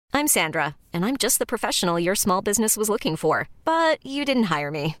I'm Sandra, and I'm just the professional your small business was looking for. But you didn't hire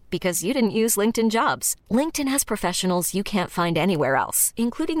me because you didn't use LinkedIn Jobs. LinkedIn has professionals you can't find anywhere else,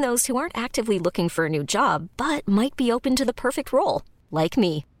 including those who aren't actively looking for a new job, but might be open to the perfect role, like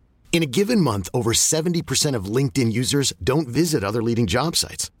me. In a given month, over 70% of LinkedIn users don't visit other leading job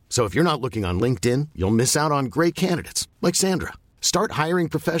sites. So if you're not looking on LinkedIn, you'll miss out on great candidates like Sandra. Start hiring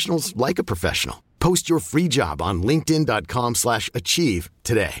professionals like a professional. Post your free job on linkedin.com/achieve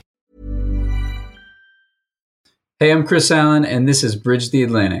today. Hey, I'm Chris Allen, and this is Bridge the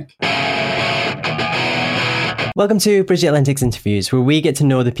Atlantic. Welcome to Bridge the Atlantic's interviews, where we get to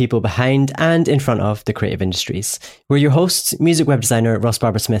know the people behind and in front of the creative industries. We're your hosts, music web designer Ross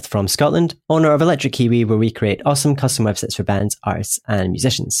Barber-Smith from Scotland, owner of Electric Kiwi, where we create awesome custom websites for bands, artists, and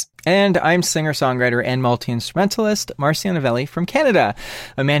musicians. And I'm singer-songwriter and multi-instrumentalist Marcio Novelli from Canada,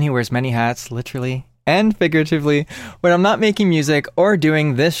 a man who wears many hats, literally and figuratively. When I'm not making music or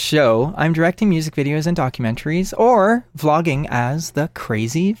doing this show, I'm directing music videos and documentaries or vlogging as the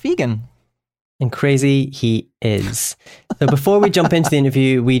crazy vegan. And crazy he is. So before we jump into the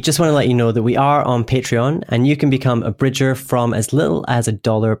interview, we just want to let you know that we are on Patreon and you can become a Bridger from as little as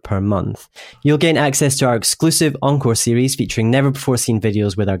 $1 per month. You'll gain access to our exclusive Encore series featuring never before seen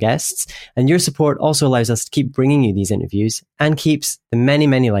videos with our guests. And your support also allows us to keep bringing you these interviews and keeps the many,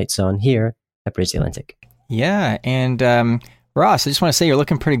 many lights on here at Bridge the Atlantic. Yeah. And Ross, I just want to say you're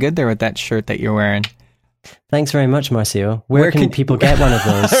looking pretty good there with that shirt that you're wearing. Thanks very much, Marcio. Where can people get one of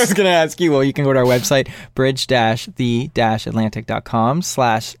those? I was going to ask you. Well, you can go to our website,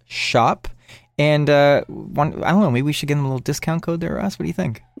 bridge-the-atlantic.com/shop. And I don't know, maybe we should give them a little discount code there, Ross. What do you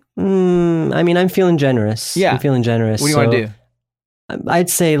think? I mean, I'm feeling generous. Yeah. I'm feeling generous. What do you want to do? I'd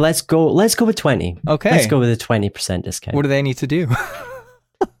say let's go with 20. Okay. Let's go with a 20% discount. What do they need to do?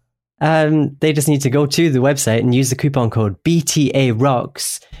 They just need to go to the website and use the coupon code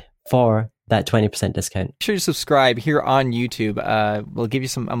BTAROCKS for that 20% discount. Make sure to subscribe here on YouTube. We'll give you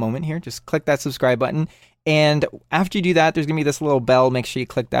a moment here. Just click that subscribe button. And after you do that, there's going to be this little bell. Make sure you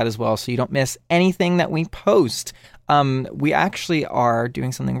click that as well so you don't miss anything that we post. We actually are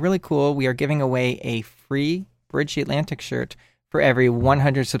doing something really cool. We are giving away a free Bridge the Atlantic shirt for every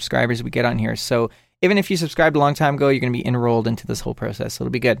 100 subscribers we get on here. So even if you subscribed a long time ago, you're going to be enrolled into this whole process. So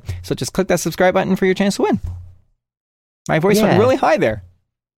it'll be good. So just click that subscribe button for your chance to win. My voice went really high there.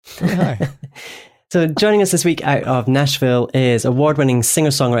 Really high. So joining us this week out of Nashville is award-winning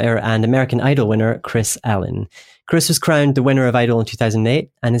singer-songwriter and American Idol winner Chris Allen. Chris was crowned the winner of Idol in 2008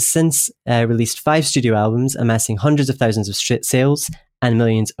 and has since released 5 studio albums, amassing hundreds of thousands of sales and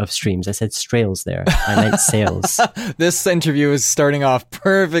millions of streams. I said strails there. I meant sales. This interview is starting off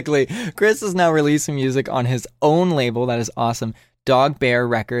perfectly. Chris is now releasing music on his own label. That is awesome. Dog Bear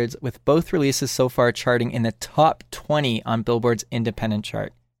Records, with both releases so far charting in the top 20 on Billboard's independent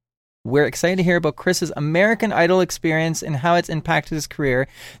chart. We're excited to hear about Chris's American Idol experience and how it's impacted his career,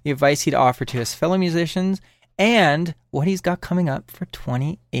 the advice he'd offer to his fellow musicians, and what he's got coming up for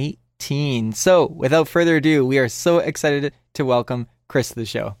 2018. So, without further ado, we are so excited to welcome Chris to the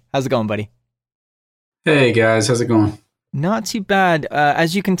show. How's it going, buddy? Hey, guys. How's it going? Not too bad.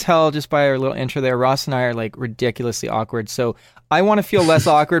 As you can tell just by our little intro there, Ross and I are like ridiculously awkward. So I want to feel less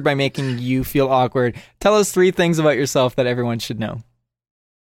awkward by making you feel awkward. Tell us 3 things about yourself that everyone should know.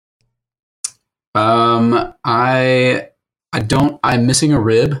 I'm missing a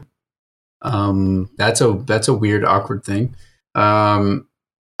rib. That's a weird, awkward thing. I'm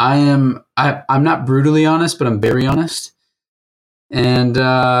not brutally honest, but I'm very honest. And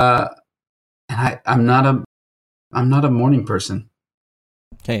I'm not a morning person.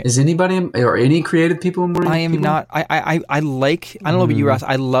 Okay. Is anybody or any creative people morning? I am people? not. I don't know about you, Ross.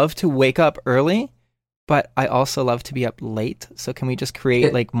 I love to wake up early, but I also love to be up late. So can we just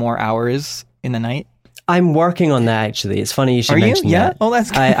create like more hours in the night? I'm working on that, actually. It's funny you should mention that. Yeah? Oh, that's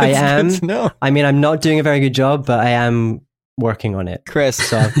good. I am. Good to know. I mean, I'm not doing a very good job, but I am working on it. Chris,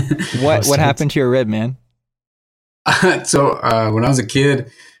 so what happened to your rib, man? So when I was a kid,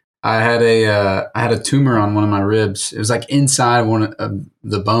 I had a tumor on one of my ribs. It was like inside one of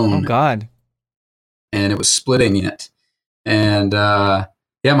the bone. Oh God! And it was splitting it. And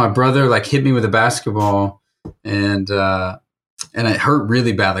my brother like hit me with a basketball, and it hurt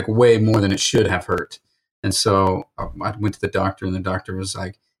really bad, like way more than it should have hurt. And so I went to the doctor, and the doctor was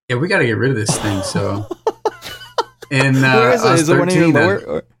like, "Yeah, we got to get rid of this thing." So, and where is it? Is it one of your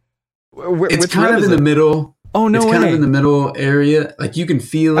lower? It's kind of in the middle. Oh, no way. It's kind of in the middle area. Like you can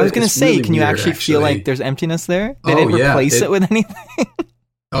feel it. I was going to say, really can you actually feel like there's emptiness there? They didn't replace it with anything?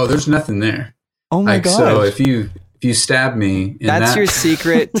 Oh, there's nothing there. Oh my God. So if you stab me, that's your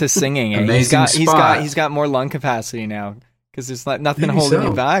secret to singing. Amazing He's got more lung capacity now. because there's nothing Maybe holding so.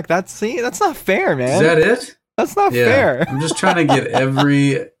 you back. That's not fair, man. Is that it? That's not Yeah. fair. I'm just trying to get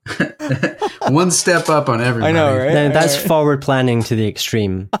every one step up on everybody. I know, right? Now, that's forward planning to the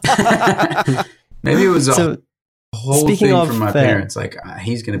extreme. Maybe it was a So, whole speaking thing of from my the- parents. Like,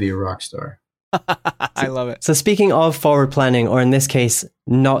 he's going to be a rock star. I love it. so speaking of forward planning, or in this case,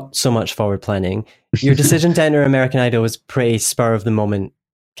 not so much forward planning, your decision to enter American Idol was pretty spur of the moment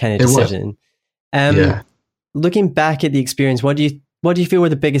kind of It was. decision. Yeah. Looking back at the experience, what do you feel were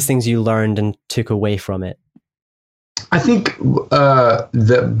the biggest things you learned and took away from it? I think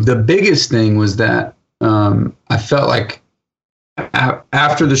the biggest thing was that I felt like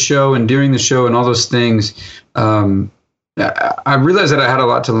after the show and during the show and all those things, I realized that I had a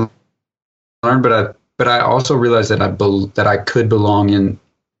lot to learn, but I also realized that I could belong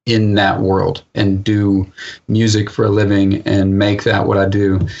in that world and do music for a living and make that what I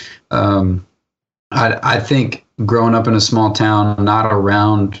do. I think growing up in a small town, not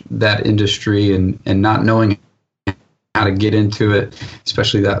around that industry and not knowing how to get into it,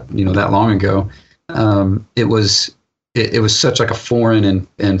 especially that long ago, it was such like a foreign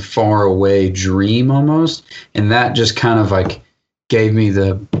and far away dream almost, and that just kind of like gave me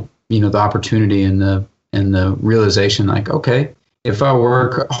the opportunity and the realization, like, okay, if I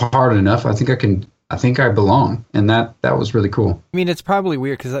work hard enough, I think I belong, and that was really cool. I mean, it's probably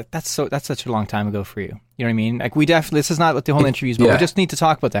weird because that's such a long time ago for you. You know what I mean? Like, we definitely, this is not what the whole interview is, but we just need to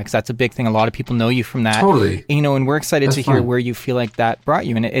talk about that because that's a big thing. A lot of people know you from that. Totally. And we're excited That's to hear fun. where you feel like that brought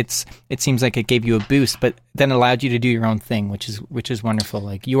you, and it seems like it gave you a boost, but then allowed you to do your own thing, which is wonderful.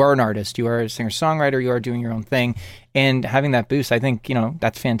 Like, you are an artist, you are a singer songwriter, you are doing your own thing, and having that boost, I think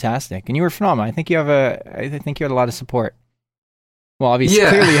that's fantastic. And you were phenomenal. I think you had a lot of support. Well, obviously,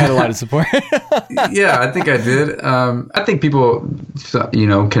 clearly you had a lot of support. Yeah, I think I did. I think people,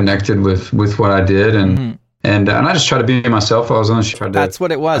 connected with what I did, and I just tried to be myself. I was on trying to. That's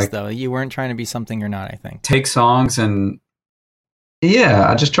what it was, though. You weren't trying to be something you're not, I think. Take songs and. Yeah,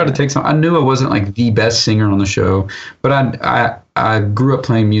 I just tried to take some. I knew I wasn't like the best singer on the show, but I grew up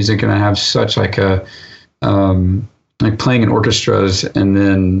playing music, and I have such like a like playing in orchestras, and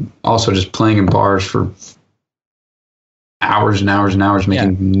then also just playing in bars for hours and hours and hours,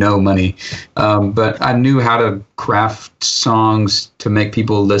 making no money. But I knew how to craft songs to make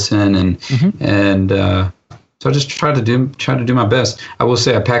people listen, and so I just tried to do my best. I will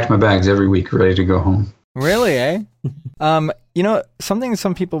say I packed my bags every week, ready to go home. Really, eh? Something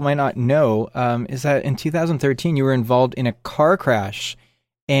some people might not know is that in 2013 you were involved in a car crash,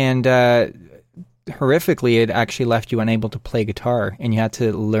 and horrifically it actually left you unable to play guitar, and you had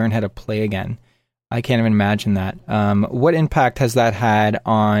to learn how to play again. I can't even imagine that. What impact has that had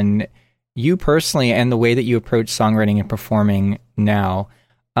on you personally and the way that you approach songwriting and performing now?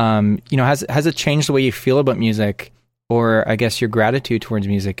 Has it changed the way you feel about music, or I guess your gratitude towards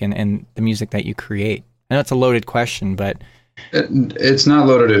music and the music that you create? I know it's a loaded question, but it's not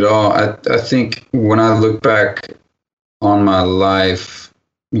loaded at all. I think when I look back on my life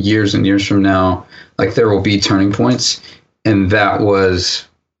years and years from now, like, there will be turning points, and that was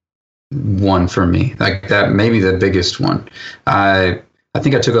one for me, like that, maybe the biggest one. I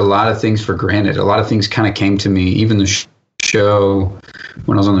think I took a lot of things for granted. A lot of things kind of came to me. Even the show,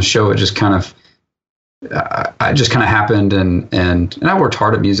 when I was on the show, it just kind of, I just kind of happened, and I worked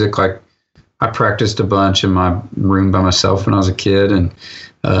hard at music. Like, I practiced a bunch in my room by myself when I was a kid, and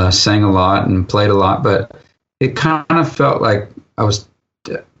sang a lot and played a lot. But it kind of felt like I was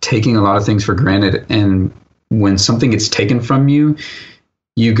taking a lot of things for granted. And when something gets taken from you,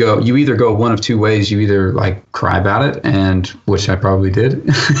 you either go one of two ways. You either like cry about it, and which I probably did,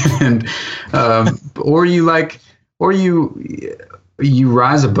 and or you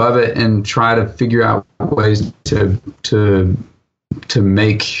rise above it and try to figure out ways to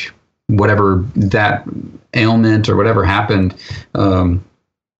make whatever that ailment or whatever happened.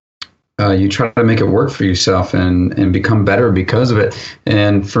 You try to make it work for yourself and become better because of it.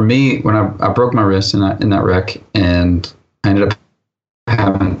 And for me, when I broke my wrist in that wreck, and I ended up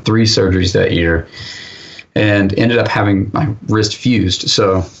having 3 surgeries that year, and ended up having my wrist fused.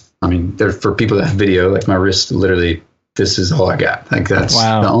 So, I mean, for people that have video, like, my wrist literally, this is all I got. Like, that's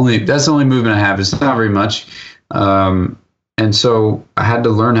the only movement I have. It's not very much. And so I had to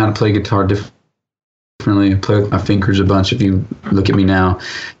learn how to play guitar differently, play with my fingers a bunch, if you look at me now.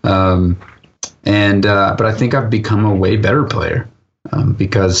 But I think I've become a way better player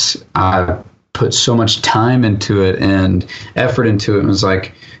because I put so much time into it and effort into it, and was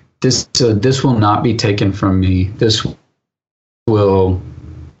like, this will not be taken from me. This will,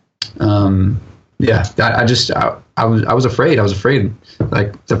 I was afraid.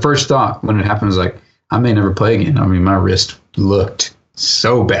 Like, the first thought when it happened was like, I may never play again. I mean, my wrist looked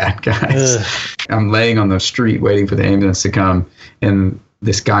so bad, guys. Ugh. I'm laying on the street waiting for the ambulance to come, and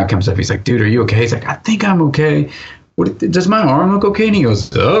this guy comes up. He's like, "Dude, are you okay?" He's like, "I think I'm okay. What does my arm look okay?" And he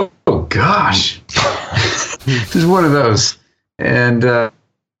goes, "Oh gosh." This is one of those. And so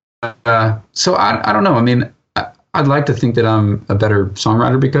I don't know. I mean, I'd like to think that I'm a better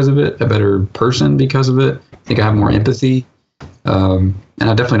songwriter because of it, a better person because of it. I think I have more empathy. And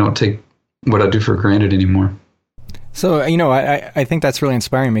I definitely don't take what I do for granted anymore. So, I think that's really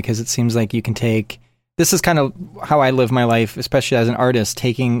inspiring because it seems like you can take, this is kind of how I live my life, especially as an artist,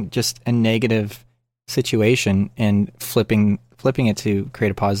 taking just a negative situation and flipping it to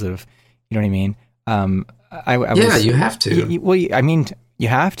create a positive. You know what I mean? You have to. I mean, you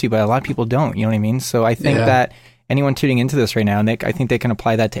have to, but a lot of people don't. You know what I mean? So I think that anyone tuning into this right now, Nick, I think they can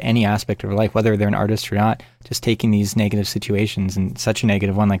apply that to any aspect of their life, whether they're an artist or not. Just taking these negative situations, and such a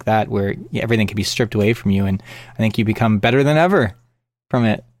negative one like that, where everything can be stripped away from you, and I think you become better than ever from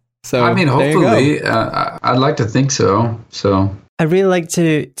it. So I mean, hopefully, I'd like to think so. So I'd really like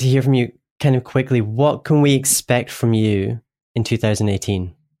to hear from you kind of quickly. What can we expect from you in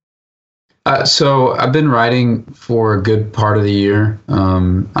 2018? So I've been writing for a good part of the year.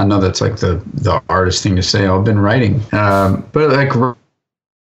 I know that's like the artist thing to say. I've been writing, but like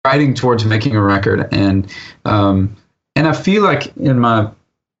writing towards making a record, and I feel like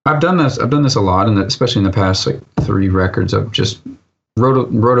I've done this a lot, and especially in the past like 3 records, I've just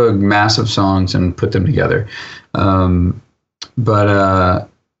wrote a massive songs and put them together. But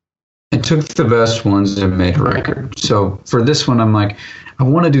I took the best ones and made a record. So for this one, I'm like, I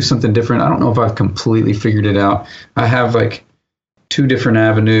want to do something different. I don't know if I've completely figured it out. I have like 2 different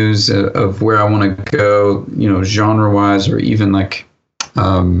avenues of where I want to go, genre wise, or even like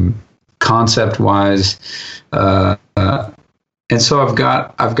concept wise. And so I've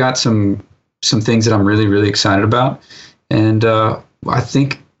got some things that I'm really, really excited about. And I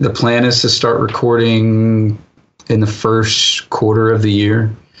think the plan is to start recording in the first quarter of the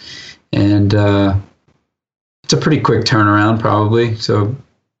year. And it's a pretty quick turnaround, probably. So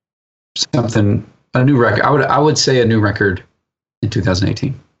a new record. I would say a new record in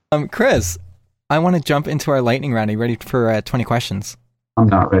 2018. Chris, I want to jump into our lightning round. Are you ready for 20 questions? I'm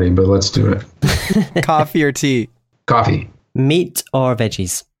not ready, but let's do it. Coffee or tea? Coffee. Meat or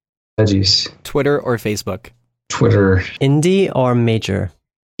veggies? Veggies. Twitter or Facebook? Twitter. Indie or major?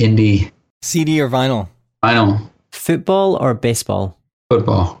 Indie. CD or vinyl? Vinyl. Football or baseball?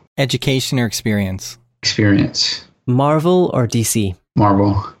 Football. Education or experience? Experience. Marvel or DC?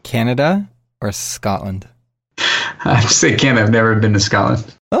 Marvel. Canada or Scotland? I say Canada. I've never been to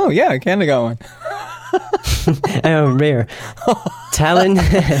Scotland. Oh, yeah, Canada got one. Oh, rare. Talent.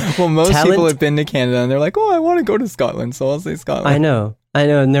 Well, most people have been to Canada and they're like, oh, I want to go to Scotland, so I'll say Scotland. I know.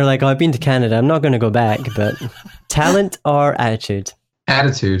 And they're like, oh, I've been to Canada. I'm not going to go back, but talent or attitude?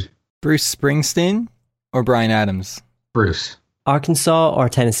 Attitude. Bruce Springsteen or Bryan Adams? Bruce. Arkansas or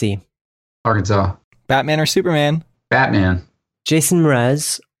Tennessee? Arkansas. Batman or Superman? Batman. Jason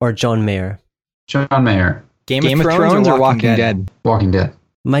Mraz or John Mayer? John Mayer. Game of Thrones or Walking Dead? Walking Dead.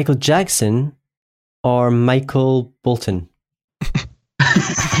 Michael Jackson or Michael Bolton?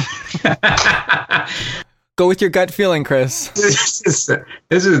 Go with your gut feeling, Chris. This is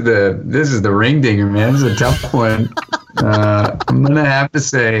the ring dinger, man. This is a tough one. I'm gonna have to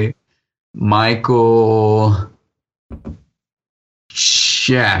say Michael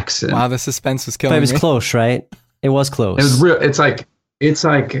Jackson. Wow, the suspense was killing me. But it was close, right? It was close. It was real. It's like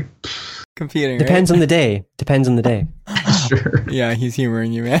competing. Depends on the day. Depends on the day. Sure. Yeah, he's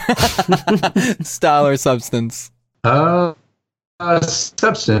humoring you, man. Style or substance?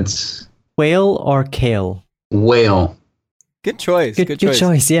 Substance. Whale or kale? Whale. Good choice. Good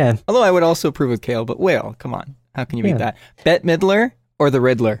choice, yeah. Although I would also approve of kale, but whale, come on. How can you beat that? Bette Midler or the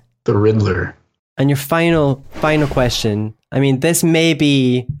Riddler? The Riddler. And your final question. I mean, this may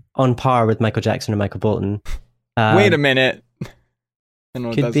be on par with Michael Jackson or Michael Bolton. Wait a minute. I don't know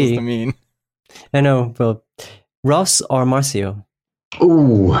what that's supposed to mean. I know. Well, Ross or Marcio?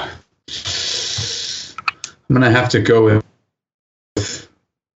 Ooh. I'm going to have to go with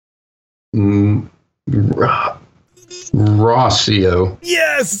Rossio.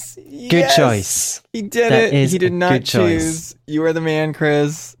 Yes! Good choice. He did it. He did not choose. You are the man,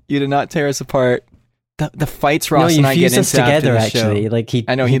 Chris. You did not tear us apart. The fights Ross and I get into together, after the actually. show. Like he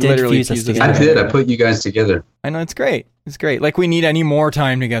did literally fuse us together. I did. I put you guys together. I know, it's great. It's great. Like we need any more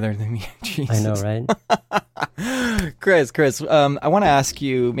time together than me. Jesus. I know, right? Chris, I want to ask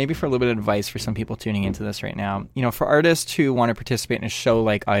you maybe for a little bit of advice for some people tuning into this right now. For artists who want to participate in a show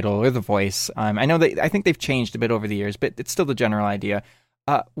like Idol or The Voice, I know I think they've changed a bit over the years, but it's still the general idea.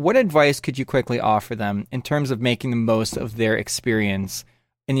 what advice could you quickly offer them in terms of making the most of their experience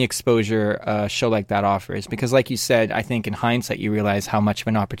in the exposure a show like that offers? Because like you said, I think in hindsight, you realize how much of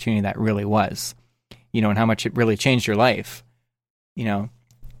an opportunity that really was, you know, and how much it really changed your life, you know?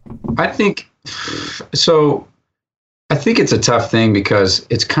 I think it's a tough thing because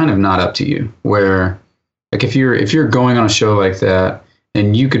it's kind of not up to you, where like if you're going on a show like that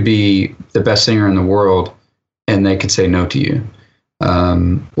and you could be the best singer in the world and they could say no to you.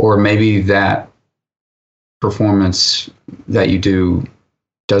 Or maybe that performance that you do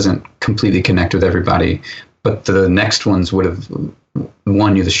doesn't completely connect with everybody, but the next ones would have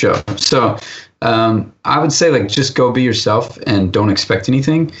won you the show. So I would say, like, just go be yourself and don't expect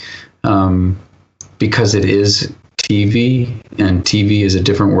anything, because it is TV, and TV is a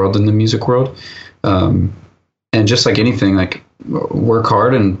different world than the music world. And just like anything, like, work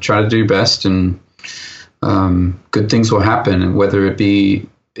hard and try to do your best, and good things will happen. And whether it be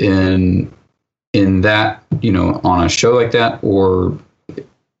in that, you know, on a show like that, or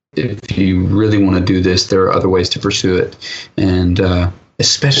if you really want to do this, there are other ways to pursue it. And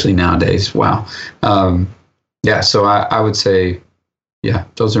especially nowadays, wow. So I would say, yeah,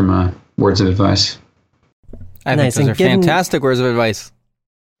 those are my words of advice. I think those are fantastic words of advice.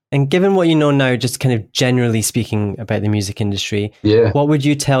 And given what you know now, just kind of generally speaking about the music industry, what would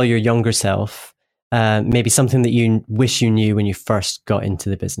you tell your younger self? Maybe something that you wish you knew when you first got into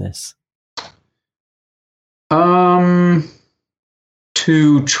the business?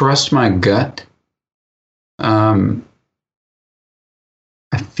 To trust my gut. I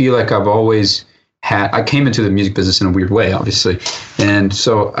feel like I've always I came into the music business in a weird way, obviously. And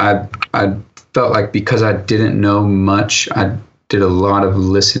so I felt like because I didn't know much, I did a lot of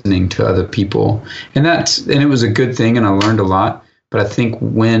listening to other people. And it was a good thing, and I learned a lot. But I think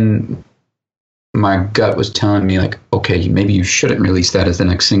when my gut was telling me, like, okay, maybe you shouldn't release that as the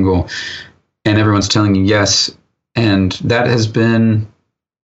next single, and everyone's telling you yes. And that has been,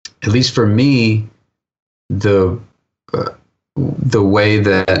 at least for me, the way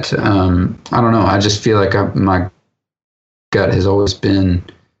that, I don't know, I just feel like my gut has always been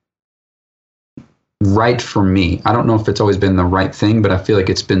right for me. I don't know if it's always been the right thing, but I feel like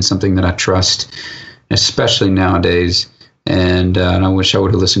it's been something that I trust, especially nowadays. And I wish I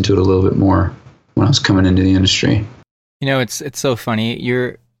would have listened to it a little bit more when I was coming into the industry. You know, it's so funny.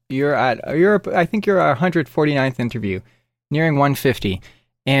 I think you're our 149th interview, nearing 150.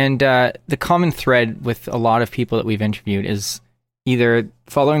 And the common thread with a lot of people that we've interviewed is either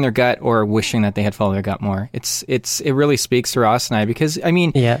following their gut or wishing that they had followed their gut more. It really speaks to Ross and I, because I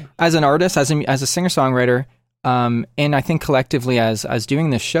mean, as an artist, as a singer-songwriter, and I think collectively as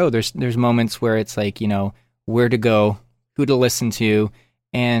doing this show, there's moments where it's like, you know, where to go, who to listen to.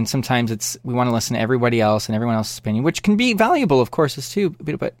 And sometimes we want to listen to everybody else and everyone else's opinion, which can be valuable, of course, as too.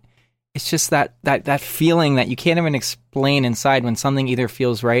 But it's just that feeling that you can't even explain inside when something either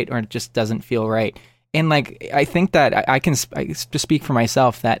feels right or it just doesn't feel right. And like, I think that I can just speak for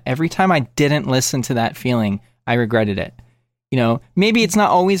myself that every time I didn't listen to that feeling, I regretted it. You know, maybe it's not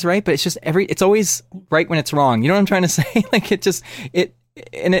always right, but it's always right when it's wrong. You know what I'm trying to say? Like you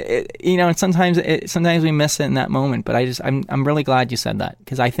know, and sometimes we miss it in that moment, but I'm really glad you said that,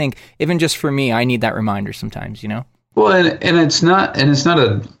 because I think even just for me, I need that reminder sometimes, you know? Well, and it's not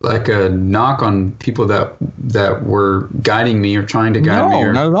a knock on people that were guiding me or trying to guide me,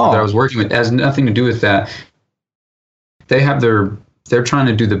 or not at all, that I was working with. It has nothing to do with that. They're trying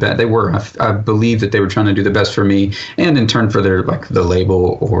to do the best. I believe that they were trying to do the best for me, and in turn for their, like, the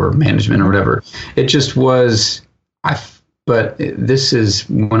label or management or whatever. It just was, but this is,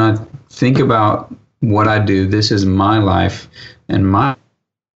 when I think about what I do, this is my life and my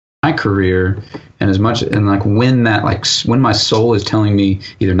career, and as much, and like when my soul is telling me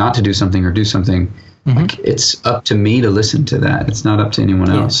either not to do something or do something, like, it's up to me to listen to that. It's not up to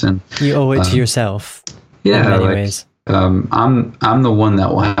anyone else. And you owe it to yourself. Yeah, in many ways. I'm the one that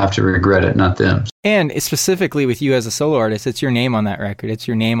will have to regret it, not them. And specifically with you as a solo artist, it's your name on that record. It's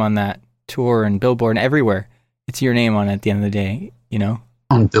your name on that tour and Billboard and everywhere. It's your name on it at the end of the day, you know?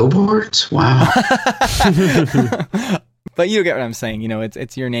 On billboards? Wow. But you get what I'm saying. You know,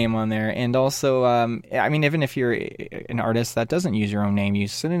 it's your name on there. And also, I mean, even if you're an artist that doesn't use your own name,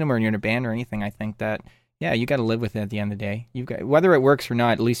 use a synonym, or you're in a band or anything, I think that, yeah, you got to live with it at the end of the day. You've got, whether it works or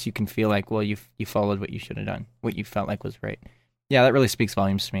not, at least you can feel like, well, you followed what you should have done, what you felt like was right. Yeah, that really speaks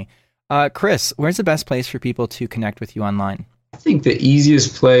volumes to me. Chris, where's the best place for people to connect with you online? I think the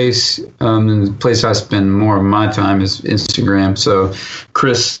easiest place, and the place I spend more of my time, is Instagram. So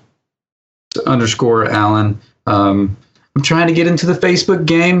Chris_Allen. I'm trying to get into the Facebook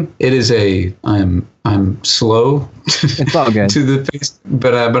game. It is I'm slow It's all good. to the face,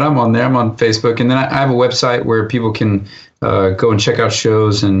 but I'm on there. I'm on Facebook, and then I have a website where people can go and check out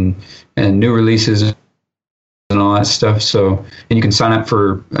shows and new releases and all that stuff. So, and you can sign up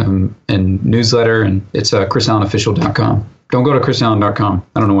for a newsletter, and it's chrisallenofficial.com. Don't go to chrisallen.com.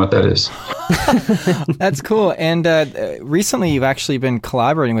 I don't know what that is. That's cool. And recently, you've actually been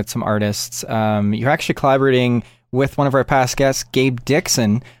collaborating with some artists. You're actually collaborating with one of our past guests, Gabe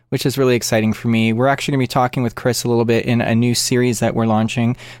Dixon, which is really exciting for me. We're actually going to be talking with Chris a little bit in a new series that we're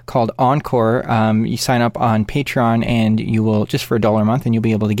launching called Encore. You sign up on Patreon and you will, just for $1 a month, and you'll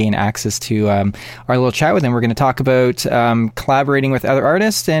be able to gain access to our little chat with him. We're going to talk about collaborating with other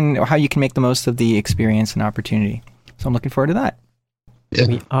artists and how you can make the most of the experience and opportunity. So I'm looking forward to that. Yeah.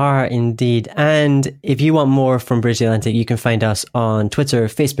 We are indeed. And if you want more from Bridge the Atlantic, you can find us on Twitter,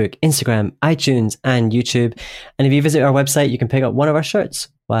 Facebook, Instagram, iTunes, and YouTube. And if you visit our website, you can pick up one of our shirts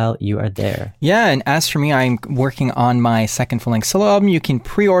while you are there. Yeah, and as for me, I'm working on my second full-length solo album. You can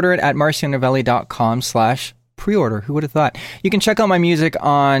pre-order it at marcionovelli.com/pre-order. Who would have thought? You can check out my music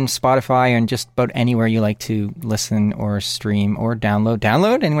on Spotify and just about anywhere you like to listen or stream or download.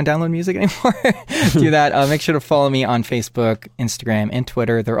 Download? Anyone download music anymore? Do that. Make sure to follow me on Facebook, Instagram, and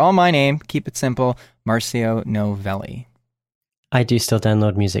Twitter. They're all my name. Keep it simple. Marcio Novelli. I do still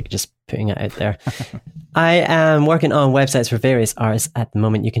download music, just putting it out there. I am working on websites for various artists at the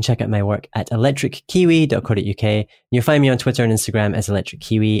moment. You can check out my work at electrickiwi.co.uk. You'll find me on Twitter and Instagram as Electric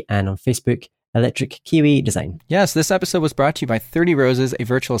Kiwi, and on Facebook, Electric Kiwi Design. Yes, this episode was brought to you by 30 Roses, a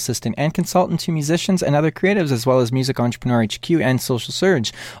virtual assistant and consultant to musicians and other creatives, as well as Music Entrepreneur HQ and Social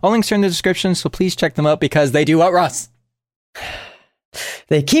Surge. All links are in the description, so please check them out because they do what, Ross?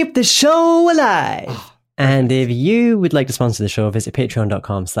 They keep the show alive. And if you would like to sponsor the show, visit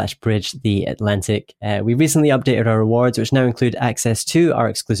patreon.com/bridgetheatlantic. We recently updated our rewards, which now include access to our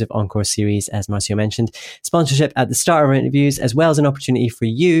exclusive Encore series, as Marcio mentioned, sponsorship at the start of our interviews, as well as an opportunity for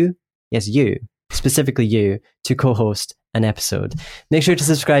you, yes, you, specifically you, to co-host an episode. Make sure to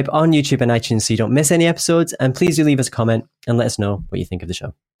subscribe on YouTube and iTunes so you don't miss any episodes, and please do leave us a comment and let us know what you think of the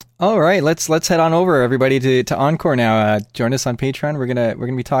show. All right, let's head on over, everybody, to Encore now. Join us on Patreon. We're gonna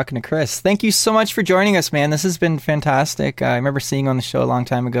be talking to Chris. Thank you so much for joining us, man. This has been fantastic. I remember seeing you on the show a long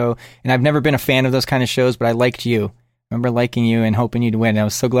time ago, and I've never been a fan of those kind of shows, but I liked you. I remember liking you and hoping you'd win. I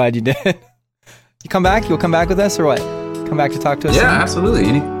was so glad you did. You come back? You'll come back with us, or what? Come back to talk to us? Yeah, soon? absolutely.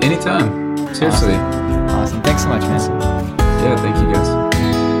 Anytime. Seriously. Awesome. Thanks so much, man. Yeah, thank you guys.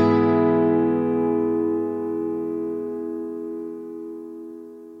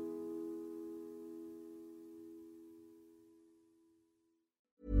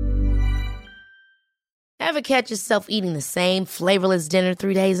 Ever catch yourself eating the same flavorless dinner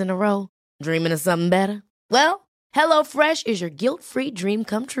 3 days in a row? Dreaming of something better? Well, HelloFresh is your guilt-free dream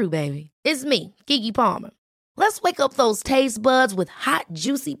come true, baby. It's me, Keke Palmer. Let's wake up those taste buds with hot,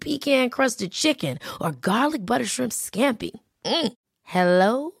 juicy pecan-crusted chicken or garlic butter shrimp scampi.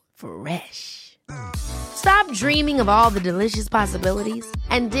 Hello Fresh. Stop dreaming of all the delicious possibilities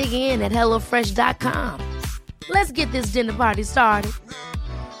and dig in at HelloFresh.com. Let's get this dinner party started.